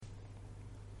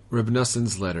Reb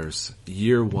Noson's Letters,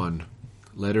 Year 1,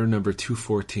 Letter number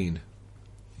 214.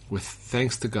 With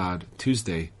thanks to God,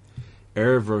 Tuesday,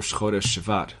 Erev Rosh Chodesh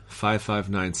Shevat,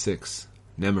 5596,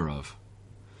 Nemirov.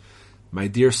 My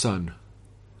dear son,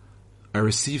 I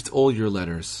received all your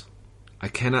letters. I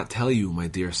cannot tell you, my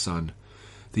dear son,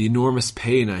 the enormous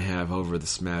pain I have over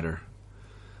this matter.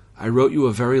 I wrote you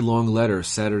a very long letter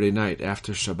Saturday night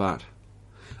after Shabbat.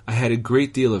 I had a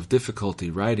great deal of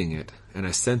difficulty writing it, and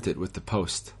I sent it with the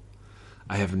post.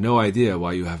 I have no idea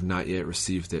why you have not yet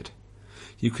received it.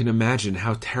 You can imagine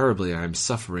how terribly I am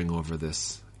suffering over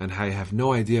this, and I have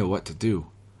no idea what to do.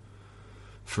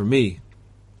 For me,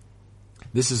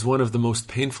 this is one of the most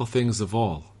painful things of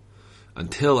all,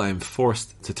 until I am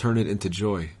forced to turn it into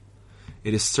joy.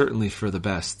 It is certainly for the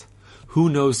best. Who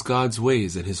knows God's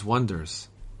ways and His wonders?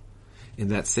 In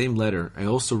that same letter, I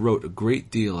also wrote a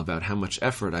great deal about how much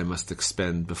effort I must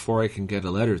expend before I can get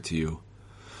a letter to you,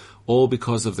 all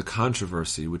because of the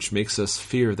controversy which makes us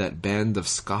fear that band of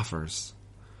scoffers.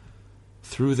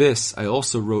 Through this, I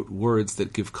also wrote words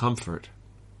that give comfort,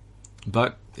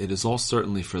 but it is all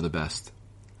certainly for the best.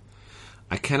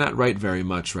 I cannot write very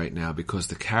much right now because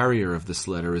the carrier of this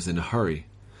letter is in a hurry,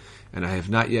 and I have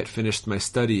not yet finished my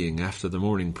studying after the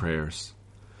morning prayers.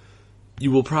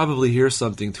 You will probably hear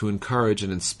something to encourage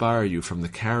and inspire you from the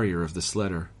carrier of this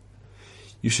letter.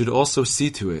 You should also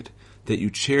see to it that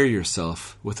you cheer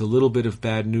yourself with a little bit of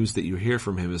bad news that you hear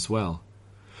from him as well.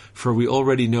 For we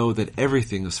already know that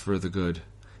everything is for the good,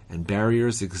 and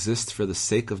barriers exist for the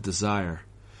sake of desire.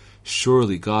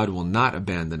 Surely God will not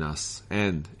abandon us,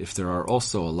 and, if there are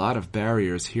also a lot of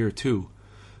barriers here too,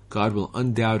 God will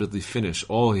undoubtedly finish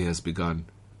all He has begun.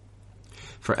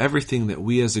 For everything that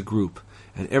we as a group,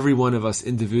 and every one of us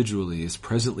individually is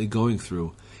presently going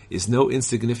through, is no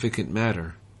insignificant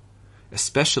matter,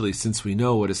 especially since we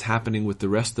know what is happening with the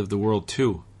rest of the world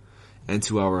too, and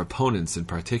to our opponents in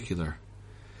particular.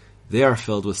 They are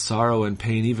filled with sorrow and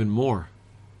pain even more.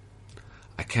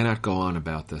 I cannot go on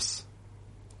about this.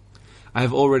 I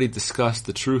have already discussed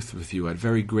the truth with you at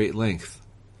very great length,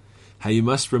 how you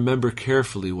must remember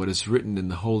carefully what is written in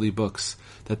the holy books,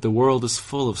 that the world is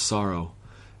full of sorrow,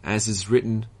 as is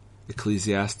written,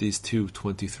 Ecclesiastes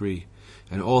 2:23,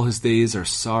 and all his days are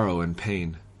sorrow and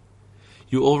pain.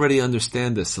 You already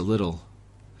understand this a little,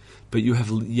 but you have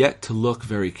yet to look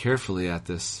very carefully at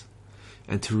this,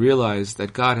 and to realize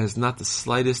that God has not the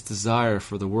slightest desire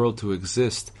for the world to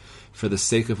exist for the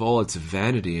sake of all its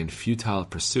vanity and futile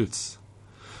pursuits.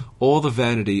 All the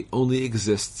vanity only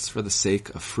exists for the sake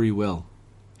of free will.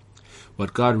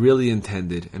 What God really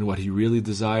intended and what He really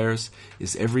desires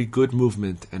is every good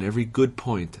movement and every good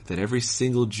point that every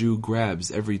single Jew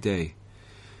grabs every day,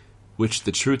 which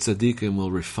the true tzaddikim will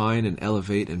refine and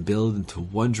elevate and build into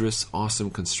wondrous,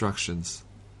 awesome constructions.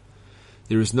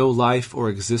 There is no life or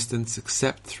existence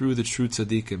except through the true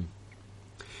tzaddikim.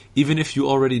 Even if you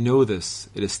already know this,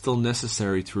 it is still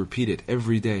necessary to repeat it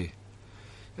every day,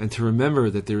 and to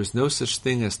remember that there is no such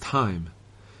thing as time,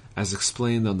 as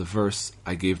explained on the verse,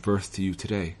 I gave birth to you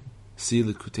today. See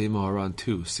Likutei Moharan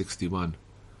 2:61.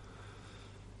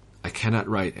 I cannot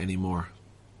write any more.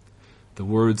 The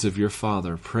words of your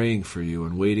father praying for you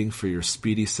and waiting for your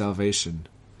speedy salvation.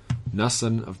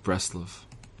 Noson of Breslov.